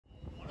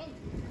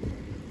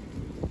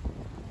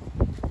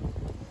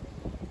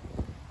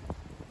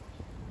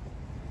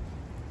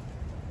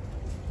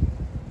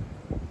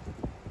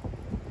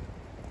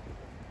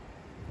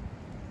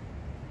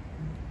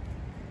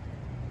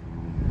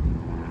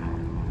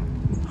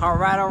All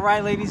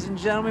right, ladies and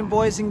gentlemen,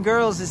 boys and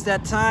girls, it's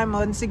that time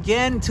once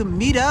again to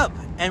meet up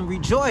and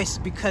rejoice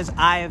because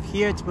I am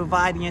here to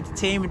provide the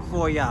entertainment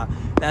for y'all.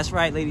 That's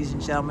right, ladies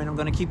and gentlemen. I'm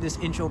going to keep this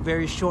intro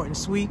very short and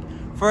sweet.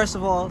 First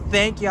of all,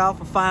 thank y'all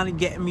for finally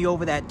getting me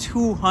over that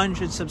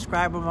 200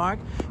 subscriber mark.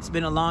 It's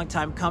been a long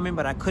time coming,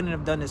 but I couldn't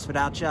have done this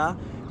without y'all.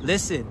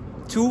 Listen,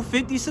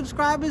 250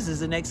 subscribers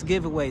is the next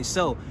giveaway,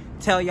 so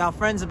tell y'all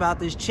friends about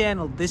this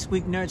channel. This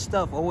Week Nerd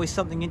Stuff, always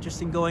something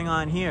interesting going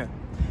on here.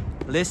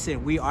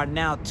 Listen, we are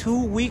now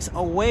 2 weeks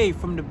away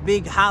from the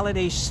big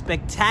holiday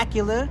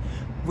spectacular.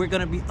 We're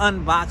going to be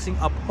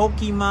unboxing a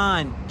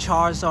Pokemon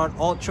Charizard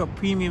Ultra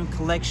Premium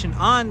Collection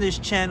on this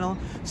channel.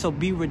 So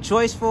be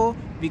rejoiceful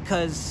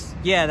because,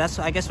 yeah, that's,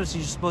 I guess, what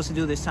you're supposed to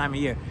do this time of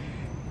year.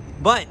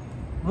 But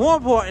more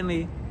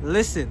importantly,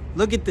 listen,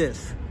 look at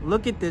this.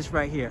 Look at this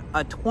right here.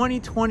 A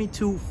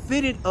 2022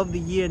 Fitted of the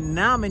Year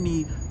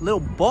nominee. Little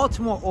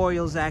Baltimore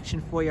Orioles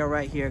action for you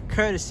right here,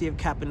 courtesy of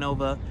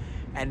Capanova.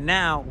 And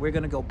now we're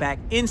going to go back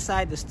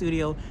inside the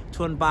studio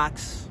to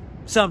unbox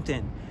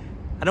something.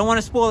 I don't want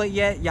to spoil it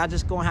yet. Y'all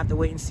just going to have to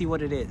wait and see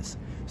what it is.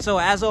 So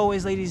as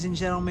always, ladies and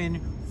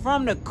gentlemen,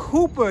 from the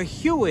Cooper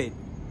Hewitt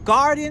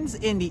Gardens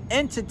in the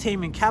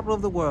entertainment capital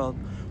of the world,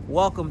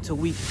 welcome to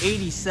week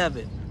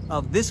 87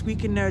 of This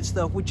Week in Nerd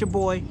Stuff with your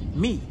boy,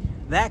 me,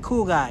 that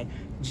cool guy,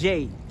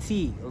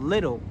 JT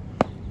Lyttle.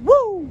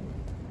 Woo!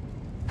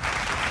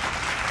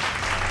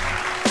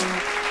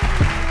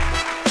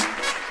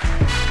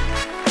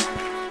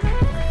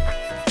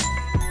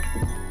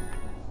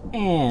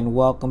 And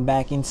welcome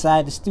back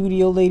inside the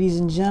studio, ladies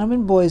and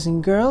gentlemen, boys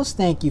and girls.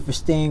 Thank you for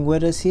staying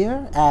with us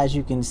here. As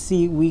you can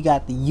see, we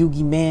got the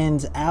Yugi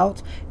Mans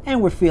out,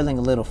 and we're feeling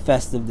a little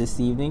festive this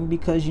evening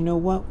because you know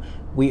what?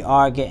 We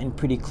are getting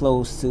pretty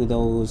close to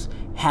those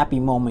happy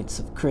moments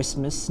of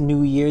Christmas,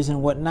 New Year's,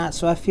 and whatnot.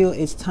 So I feel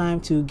it's time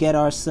to get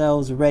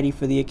ourselves ready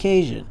for the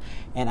occasion.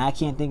 And I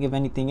can't think of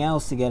anything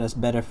else to get us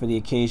better for the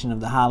occasion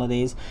of the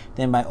holidays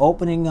than by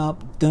opening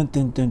up dun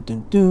dun dun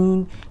dun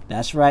dun.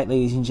 That's right,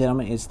 ladies and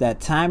gentlemen. It's that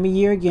time of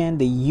year again,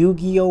 the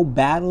Yu-Gi-Oh!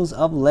 Battles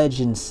of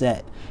Legends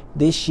set.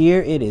 This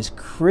year it is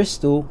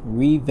Crystal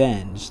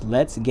Revenge.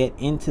 Let's get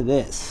into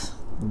this.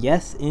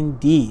 Yes,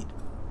 indeed.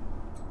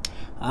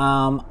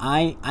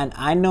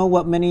 I know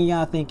what many of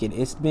y'all thinking.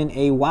 It's been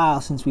a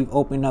while since we've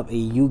opened up a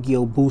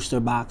Yu-Gi-Oh! Booster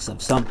box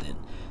of something.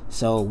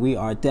 So we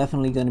are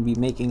definitely going to be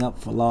making up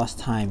for lost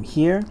time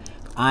here.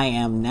 I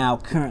am now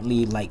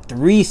currently like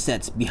 3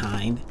 sets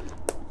behind.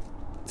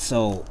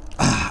 So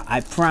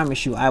I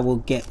promise you I will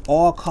get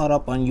all caught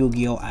up on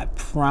Yu-Gi-Oh! I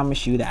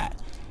promise you that.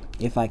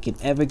 If I can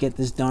ever get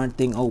this darn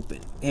thing open.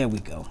 There we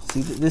go.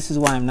 See, this is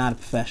why I'm not a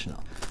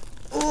professional.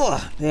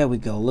 Ugh, there we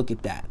go. Look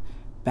at that.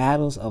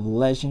 Battles of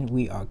Legend.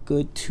 We are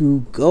good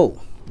to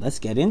go. Let's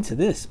get into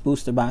this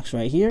booster box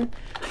right here.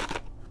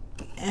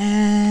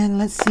 And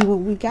let's see what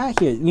we got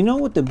here. You know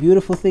what the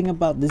beautiful thing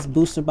about this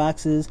booster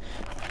box is?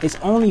 It's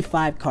only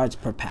 5 cards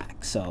per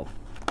pack. So,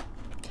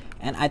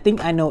 and I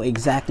think I know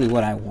exactly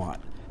what I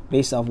want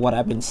based off what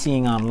I've been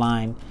seeing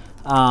online.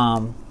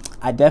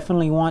 I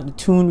definitely want the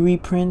Toon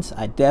reprints.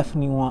 I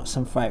definitely want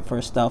some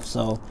Frightfur stuff.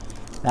 So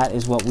that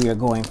is what we are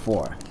going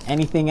for.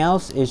 Anything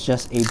else is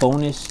just a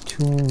bonus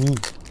to me.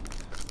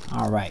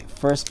 All right,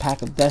 first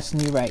pack of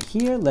Destiny right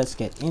here. Let's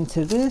get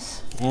into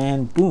this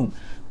and boom.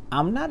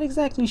 I'm not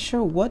exactly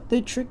sure what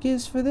the trick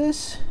is for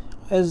this.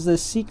 Is the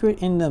secret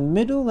in the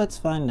middle? Let's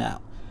find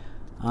out.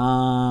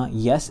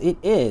 Yes, it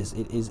is.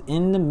 It is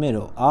in the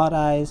middle. Odd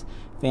Eyes,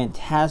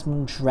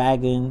 Phantasmal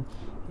Dragon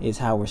is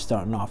how we're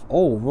starting off.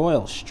 Oh,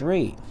 Royal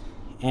Straight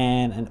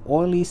and an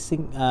Oily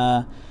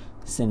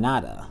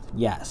Sonata.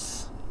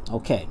 Yes.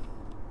 Okay.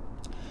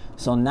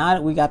 So now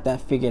that we got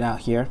that figured out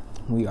here,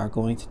 we are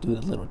going to do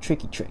the little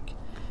tricky trick.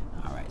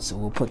 All right, so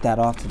we'll put that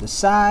off to the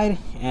side.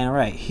 And all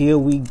right, here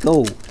we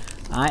go.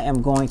 I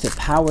am going to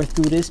power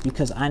through this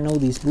because I know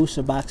these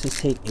booster boxes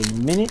take a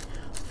minute.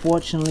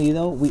 Fortunately,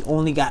 though, we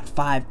only got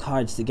 5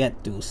 cards to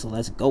get through, so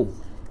let's go.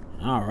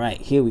 All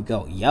right, here we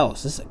go. Yo,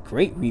 this is a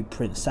great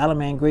reprint.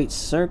 Salaman Great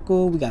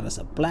Circle. We got us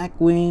a Black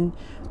Wind.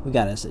 We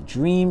got us a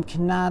Dream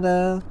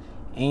Kanata.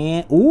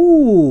 And,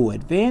 ooh,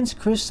 Advanced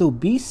Crystal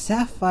Beast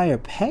Sapphire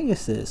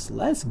Pegasus.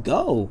 Let's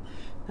go.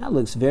 That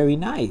looks very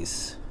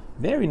nice.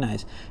 Very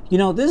nice. You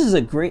know, this is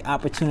a great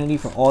opportunity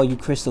for all you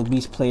Crystal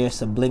Beast players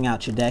to bling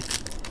out your deck.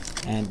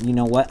 And you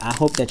know what? I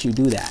hope that you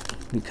do that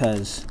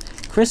because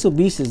Crystal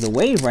Beast is the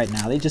wave right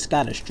now. They just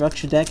got a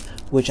structure deck,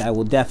 which I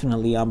will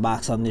definitely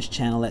unbox on this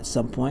channel at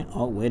some point.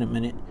 Oh, wait a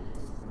minute.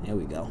 There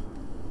we go.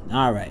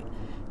 All right.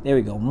 There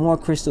we go. More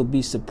Crystal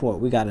Beast support.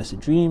 We got us a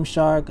Dream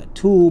Shark, a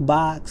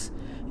Toolbox,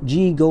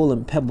 G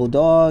Golem Pebble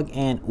Dog,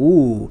 and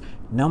ooh,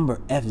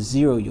 number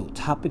F-Zero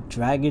Utopic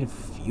Dragon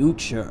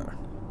Future.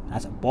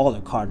 That's a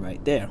baller card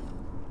right there.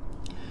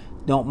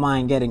 Don't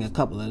mind getting a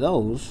couple of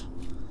those.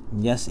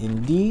 Yes,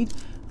 indeed.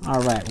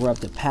 All right, we're up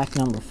to pack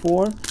number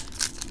 4.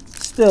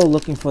 Still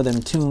looking for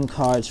them Toon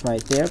cards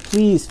right there.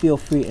 Please feel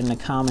free in the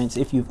comments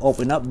if you've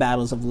opened up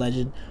Battles of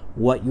Legend,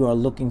 what you are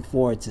looking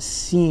forward to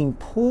seeing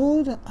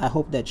pulled. I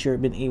hope that you've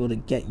been able to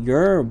get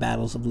your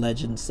Battles of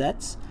Legend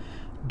sets.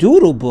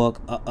 Doodle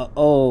Book.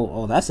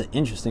 Oh, that's an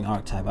interesting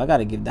archetype. I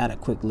gotta give that a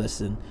quick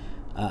listen.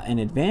 An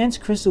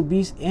Advanced Crystal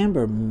Beast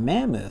Amber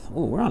Mammoth.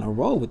 Oh, we're on a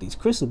roll with these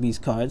Crystal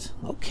Beast cards.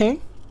 Okay,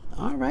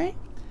 all right,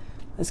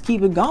 let's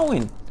keep it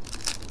going.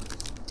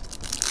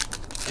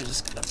 I'm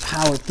just gonna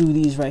power through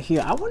these right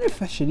here. I wonder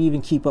if I should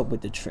even keep up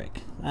with the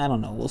trick. I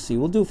don't know, we'll see.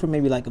 We'll do it for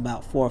maybe like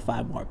about 4 or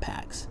 5 more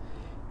packs,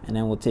 and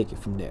then we'll take it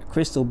from there.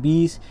 Crystal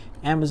Beast,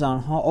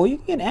 Amazon Hall. Oh, you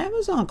can get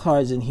Amazon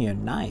cards in here.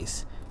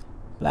 Nice.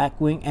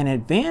 Blackwing, and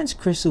Advanced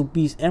Crystal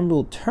Beast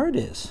Emerald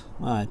Tortoise.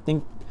 I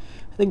think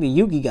the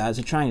Yugi guys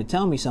are trying to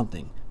tell me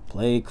something.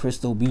 Play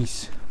Crystal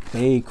Beast.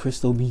 Play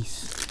Crystal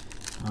Beast.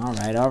 All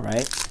right, all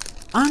right.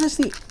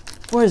 Honestly,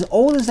 for as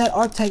old as that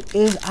archetype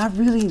is, I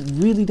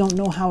really don't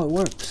know how it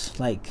works.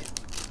 Like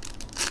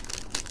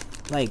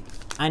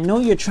I know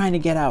you're trying to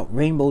get out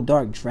Rainbow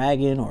Dark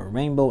Dragon or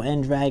Rainbow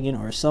End Dragon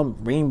or some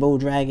Rainbow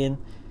Dragon.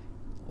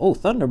 Oh,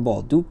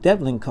 Thunderball, Duke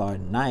Devlin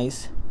card.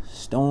 Nice.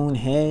 Stone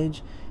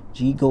Hedge,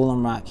 G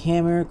Golem Rock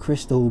Hammer,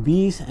 Crystal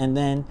Beast, and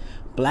then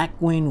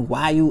Blackwing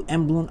Wayu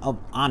Emblem of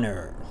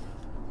Honor.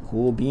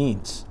 Cool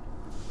beans.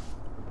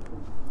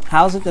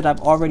 How's it that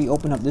I've already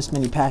opened up this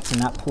many packs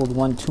and not pulled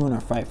one Toon or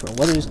Frightfur?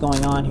 What is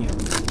going on here?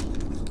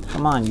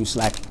 Come on, you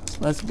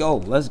slackers. Let's go.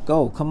 Let's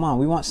go. Come on.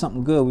 We want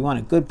something good. We want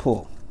a good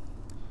pull.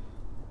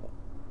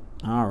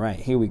 All right,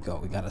 here we go.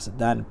 We got us a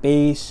Diamond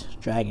Base,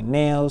 Dragon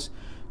Nails,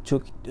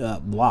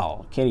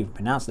 wow, can't even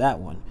pronounce that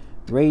one.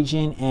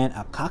 Raging, and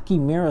a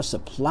Capanova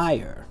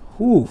Supplier.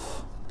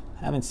 Oof,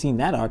 haven't seen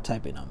that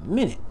archetype in a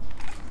minute.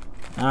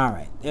 All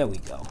right, there we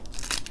go.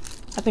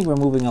 I think we're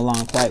moving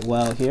along quite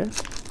well here.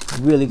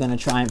 Really gonna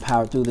try and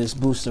power through this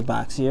booster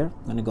box here.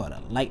 I'm gonna go at a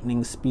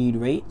lightning speed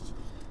rate.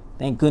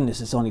 Thank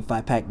goodness it's only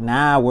 5-pack.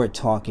 Now we're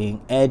talking.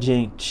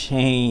 Edging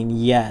Chain,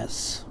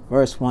 yes.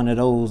 First one of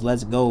those,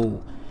 let's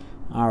go.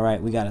 All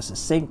right, we got a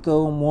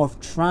Senko,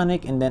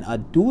 Morphtronic, and then a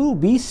Doodle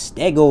Beast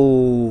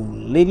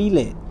Stego. Litty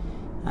lit.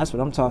 That's what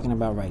I'm talking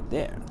about right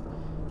there.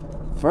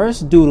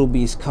 First Doodle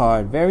Beast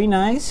card. Very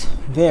nice.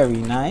 Very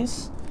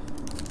nice.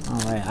 All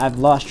right, I've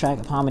lost track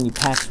of how many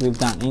packs we've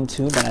gotten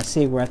into, but I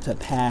say we're up to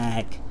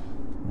pack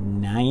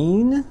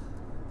 9,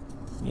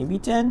 maybe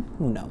 10.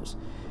 Who knows?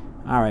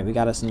 All right, we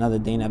got us another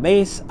Dana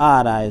Base,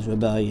 Odd Eyes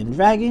Rebellion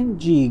Dragon,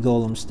 G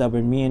Golem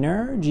Stubborn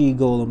Millionaire, G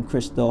Golem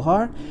Crystal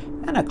Heart,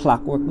 and a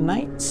Clockwork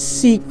Knight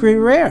Secret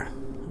Rare.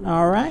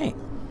 All right,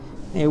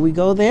 there we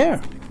go there.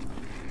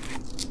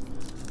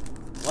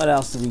 What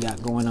else do we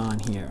got going on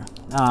here?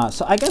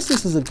 So I guess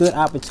this is a good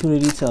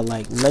opportunity to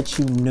like let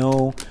you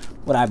know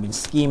what I've been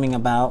scheming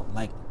about.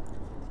 Like,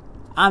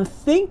 I'm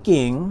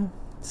thinking,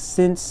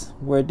 since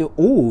we're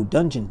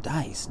Dungeon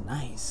Dice,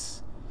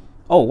 nice.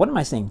 Oh, what am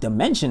I saying?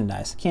 Dimension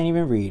Dice. Can't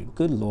even read.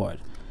 Good lord.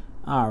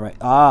 All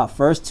right.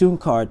 First Toon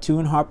card.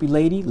 Toon Harpy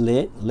Lady.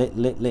 Lit.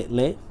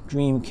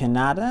 Dream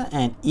Kanata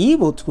and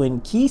Evil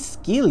Twin Key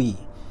Skilly.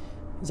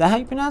 Is that how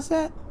you pronounce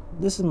that?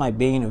 This is my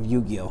bane of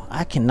Yu-Gi-Oh!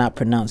 I cannot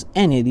pronounce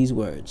any of these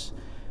words.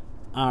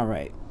 All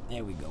right.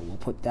 There we go. We'll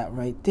put that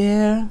right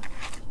there.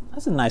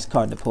 That's a nice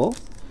card to pull.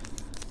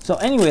 So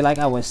anyway, like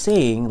I was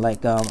saying,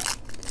 like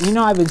you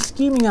know, I've been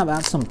scheming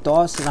about some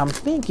thoughts, and I'm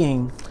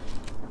thinking,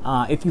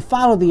 if you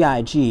follow the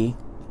IG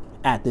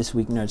at This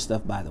Week Nerd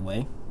Stuff, by the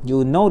way,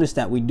 you'll notice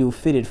that we do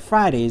Fitted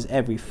Fridays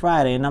every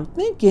Friday, and I'm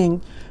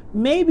thinking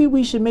maybe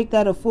we should make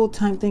that a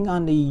full-time thing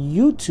on the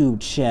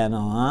YouTube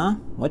channel, huh?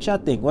 What y'all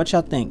think? What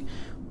y'all think?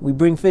 We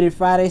bring Fitted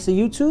Fridays to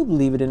YouTube?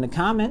 Leave it in the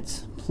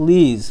comments.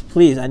 Please,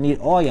 please, I need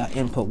all y'all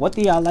input. What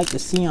do y'all like to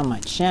see on my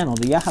channel?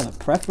 Do y'all have a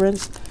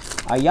preference?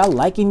 Are y'all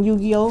liking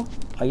Yu-Gi-Oh?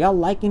 Are y'all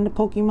liking the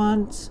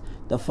Pokemons?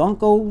 The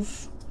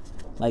Funkos?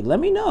 Like, let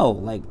me know.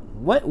 Like,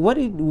 what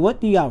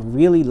do y'all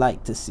really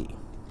like to see?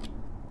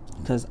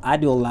 Because I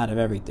do a lot of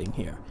everything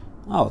here.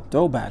 Oh,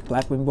 throwback.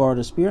 Blackwing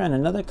Border Spear and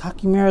another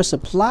Capanova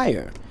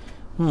Supplier.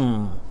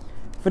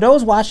 For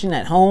those watching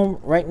at home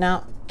right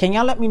now, can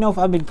y'all let me know if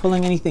I've been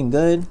pulling anything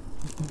good?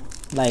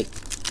 Like,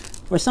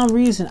 for some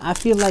reason, I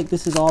feel like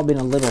this has all been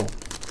a little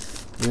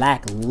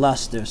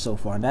lackluster so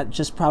far. That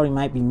just probably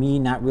might be me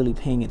not really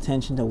paying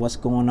attention to what's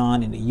going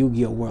on in the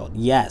Yu-Gi-Oh world.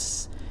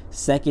 Yes,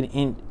 second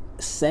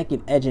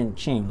Edging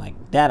Chain, like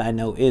that I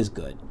know is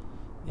good.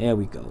 There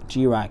we go.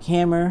 G-Rock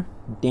Hammer,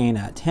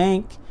 Dana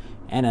Tank,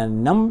 and a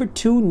number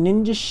 2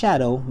 Ninja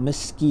Shadow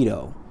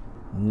Mosquito.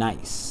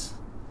 Nice.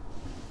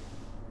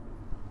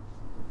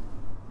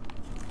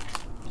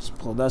 Just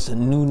pulled us a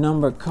new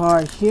number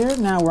card here.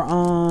 Now we're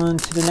on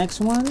to the next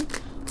one.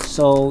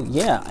 So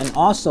yeah, and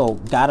also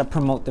gotta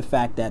promote the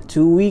fact that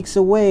 2 weeks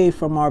away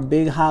from our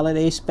big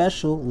holiday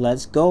special.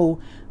 Let's go.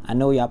 I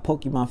know y'all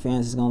Pokemon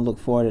fans is gonna look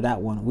forward to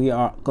that one. We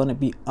are gonna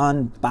be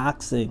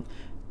unboxing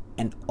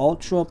an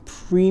ultra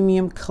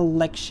premium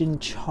collection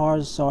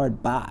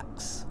Charizard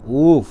box.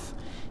 Oof,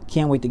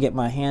 can't wait to get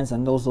my hands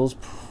on those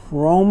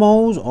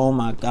promos. Oh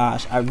my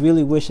gosh, I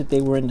really wish that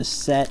they were in the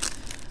set.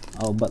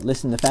 Oh, but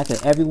listen, the fact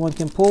that everyone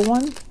can pull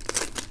one,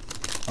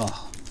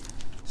 oh,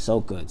 so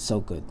good, so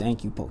good.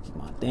 Thank you,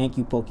 Pokemon. Thank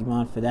you,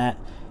 Pokemon, for that.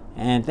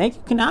 And thank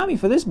you, Konami,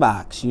 for this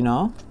box, you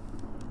know.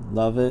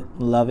 Love it,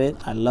 love it.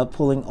 I love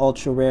pulling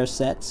ultra rare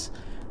sets.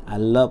 I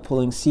love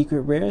pulling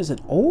secret rares.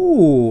 And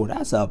oh,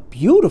 that's a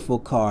beautiful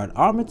card.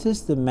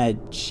 Armistice the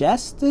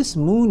Majestus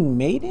Moon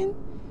Maiden.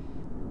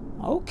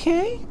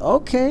 Okay,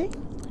 okay.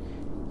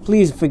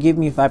 Please forgive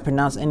me if I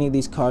pronounce any of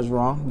these cards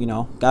wrong. You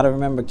know, gotta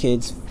remember,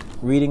 kids,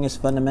 reading is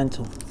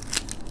fundamental.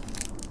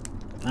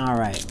 All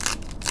right,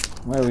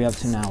 where are we up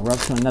to now? We're up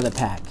to another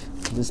pack.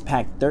 This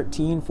pack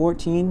 13,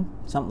 14,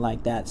 something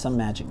like that, some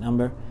magic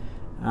number.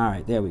 All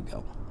right, there we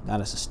go.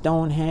 Got us a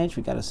Stonehenge.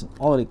 We got us an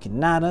Audi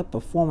Canada,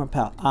 Performer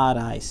Pal, Odd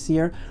Eye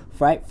Seer,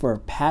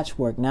 Frightfur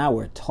Patchwork. Now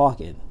we're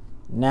talking.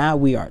 Now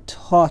we are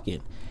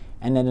talking.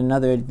 And then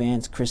another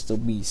Advanced Crystal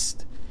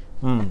Beast.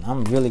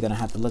 I'm really gonna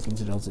have to look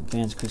into those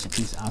Advanced Crystal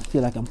Beasts. I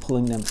feel like I'm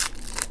pulling them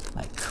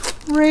like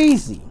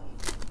crazy.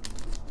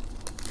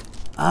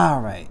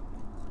 All right,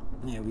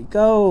 there we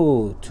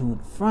go. Toon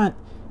Front,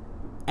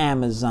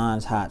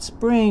 Amazon's Hot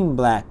Spring,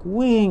 Black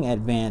Wing,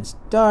 Advanced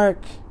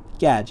Dark,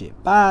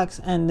 Gadget Box,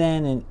 and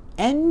then an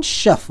End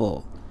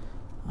Shuffle.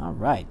 All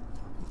right,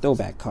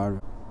 throwback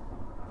card.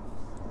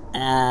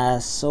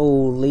 So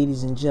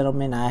ladies and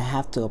gentlemen, I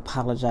have to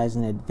apologize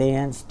in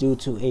advance due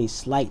to a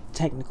slight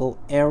technical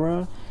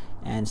error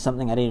and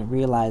something I didn't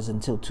realize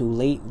until too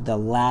late. The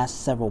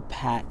last several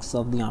packs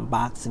of the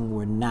unboxing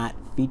were not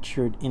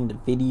featured in the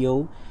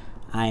video.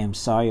 I am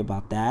sorry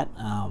about that,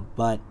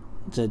 but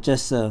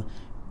just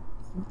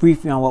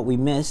briefly on what we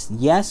missed.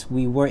 Yes,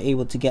 we were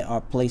able to get our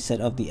playset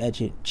of the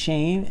Edge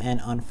Chain, and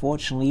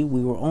unfortunately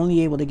we were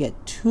only able to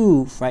get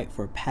 2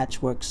 Frightfur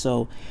Patchwork,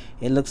 so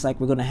it looks like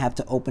we're going to have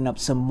to open up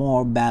some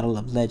more Battle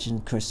of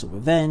Legend Crystal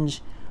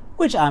Revenge,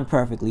 which I'm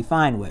perfectly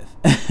fine with.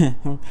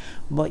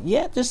 But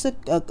yeah, just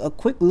a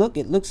quick look.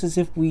 It looks as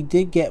if we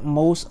did get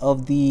most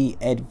of the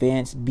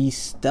Advanced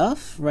Beast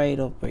stuff right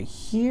over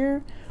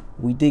here.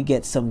 We did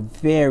get some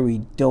very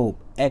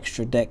dope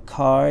extra deck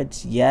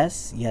cards.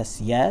 Yes, yes,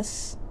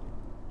 yes.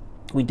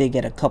 We did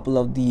get a couple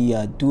of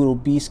the Doodle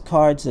Beast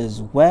cards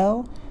as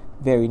well.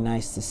 Very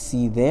nice to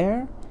see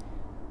there.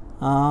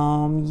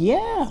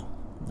 Yeah.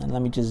 And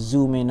let me just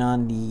zoom in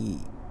on the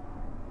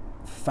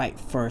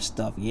Frightfur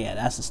stuff. Yeah,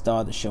 that's the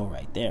star of the show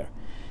right there.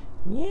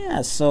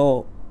 Yeah,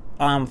 so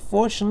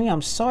unfortunately,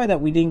 I'm sorry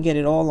that we didn't get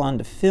it all on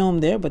the film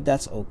there, but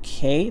that's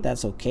okay.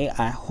 That's okay.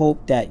 I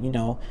hope that, you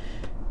know,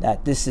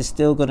 that this is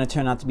still going to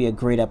turn out to be a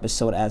great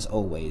episode as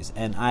always,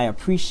 and I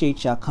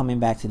appreciate y'all coming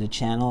back to the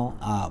channel.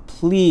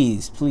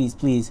 Please, please,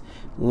 please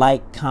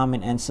like,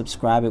 comment, and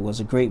subscribe. It was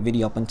a great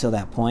video up until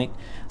that point.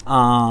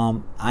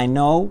 I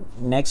know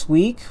next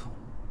week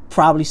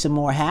probably some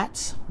more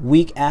hats.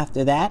 Week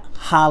after that,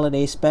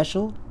 holiday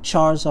special,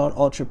 Charizard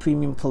Ultra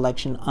Premium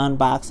Collection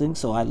unboxing,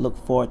 so I look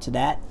forward to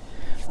that.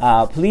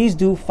 Please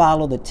do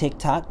follow the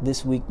TikTok,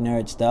 This Week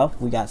Nerd Stuff.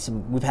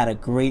 We've had a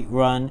great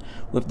run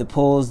with the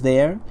polls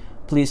there.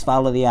 Please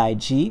follow the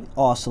IG,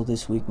 also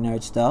This Week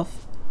Nerd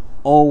Stuff.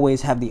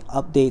 Always have the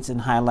updates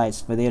and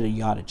highlights for there that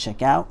you ought to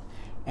check out.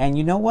 And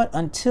you know what?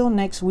 Until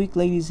next week,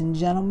 ladies and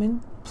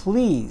gentlemen,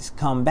 please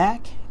come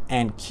back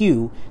and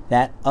cue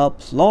that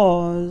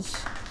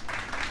applause.